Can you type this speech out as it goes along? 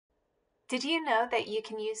Did you know that you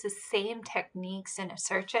can use the same techniques in a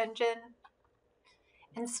search engine?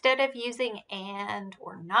 Instead of using and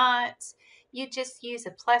or not, you just use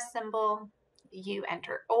a plus symbol, you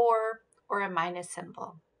enter or a minus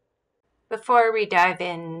symbol. Before we dive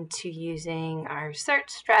into using our search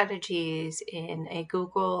strategies in a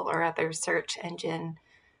Google or other search engine,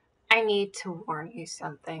 I need to warn you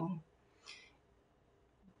something.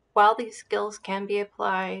 While these skills can be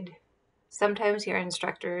applied, sometimes your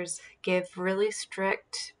instructors give really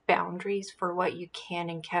strict boundaries for what you can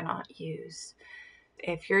and cannot use.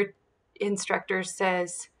 If your instructor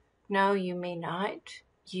says, no, you may not,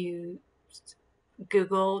 you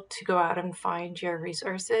Google to go out and find your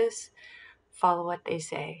resources, follow what they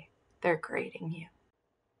say. They're grading you.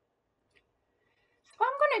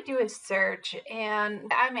 I'm going to do a search,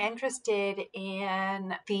 and I'm interested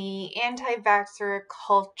in the anti-vaxxer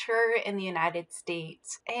culture in the United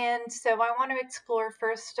States. And so I want to explore,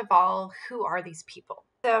 first of all, who are these people?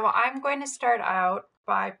 So I'm going to start out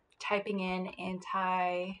by typing in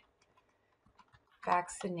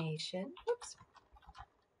anti-vaccination. Oops.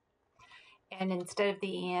 And instead of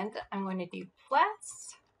the and, I'm going to do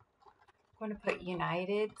plus. I'm going to put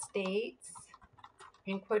United States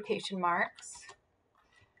in quotation marks.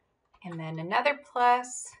 And then another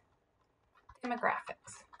plus,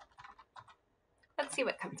 demographics. Let's see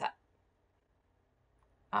what comes up.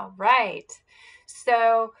 All right.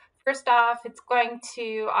 So first off, it's going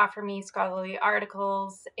to offer me scholarly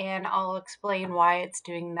articles, and I'll explain why it's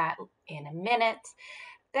doing that in a minute.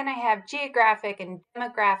 Then I have geographic and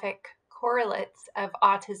demographic correlates of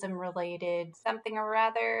autism-related something or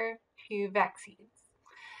other to vaccines.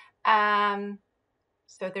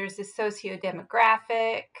 So there's the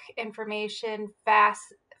socio-demographic information, fast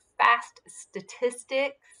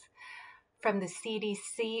statistics from the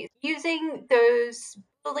CDC. Using those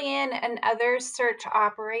Boolean and other search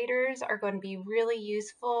operators are going to be really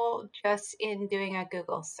useful just in doing a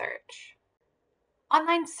Google search.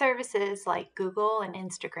 Online services like Google and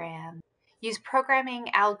Instagram use programming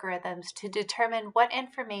algorithms to determine what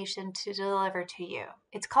information to deliver to you.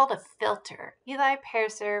 It's called a filter. Eli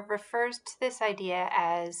Perser refers to this idea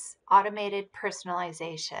as automated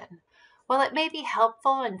personalization. While it may be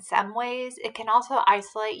helpful in some ways, it can also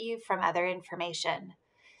isolate you from other information.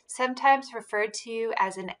 Sometimes referred to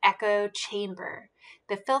as an echo chamber,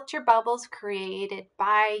 the filter bubbles created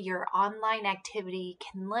by your online activity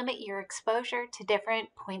can limit your exposure to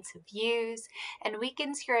different points of views and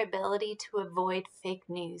weakens your ability to avoid fake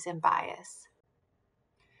news and bias.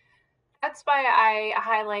 That's why I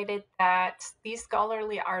highlighted that these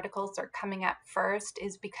scholarly articles are coming up first,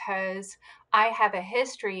 is because I have a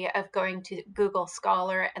history of going to Google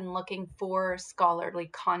Scholar and looking for scholarly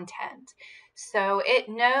content. So it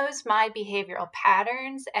knows my behavioral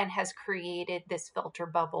patterns and has created this filter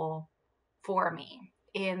bubble for me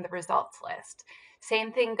in the results list.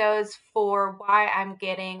 Same thing goes for why I'm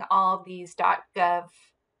getting all these .gov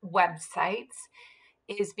websites,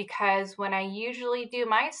 is because when I usually do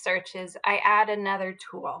my searches, I add another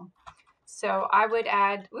tool. So I would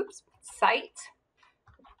add, site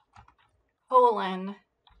 :.gov.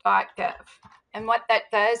 And what that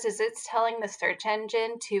does is it's telling the search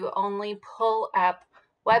engine to only pull up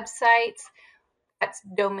websites that's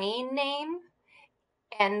domain name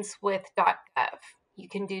ends with .gov. You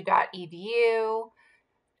can do .edu,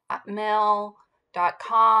 .mil,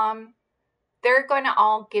 .com. They're going to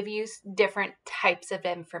all give you different types of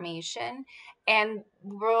information, and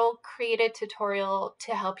we'll create a tutorial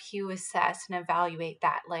to help you assess and evaluate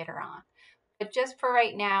that later on. But just for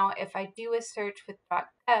right now, if I do a search with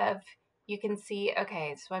 .gov, you can see,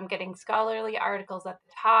 okay, so I'm getting scholarly articles at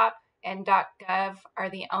the top, and .gov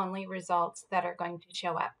are the only results that are going to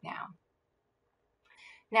show up now.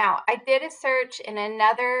 Now, I did a search in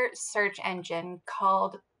another search engine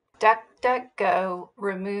called DuckDuckGo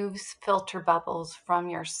removes filter bubbles from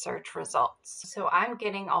your search results. So I'm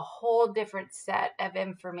getting a whole different set of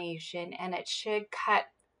information, and it should cut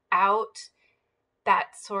out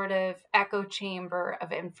that sort of echo chamber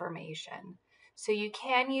of information. So you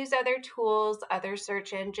can use other tools, other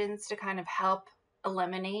search engines to kind of help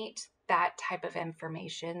eliminate that type of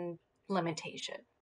information limitation.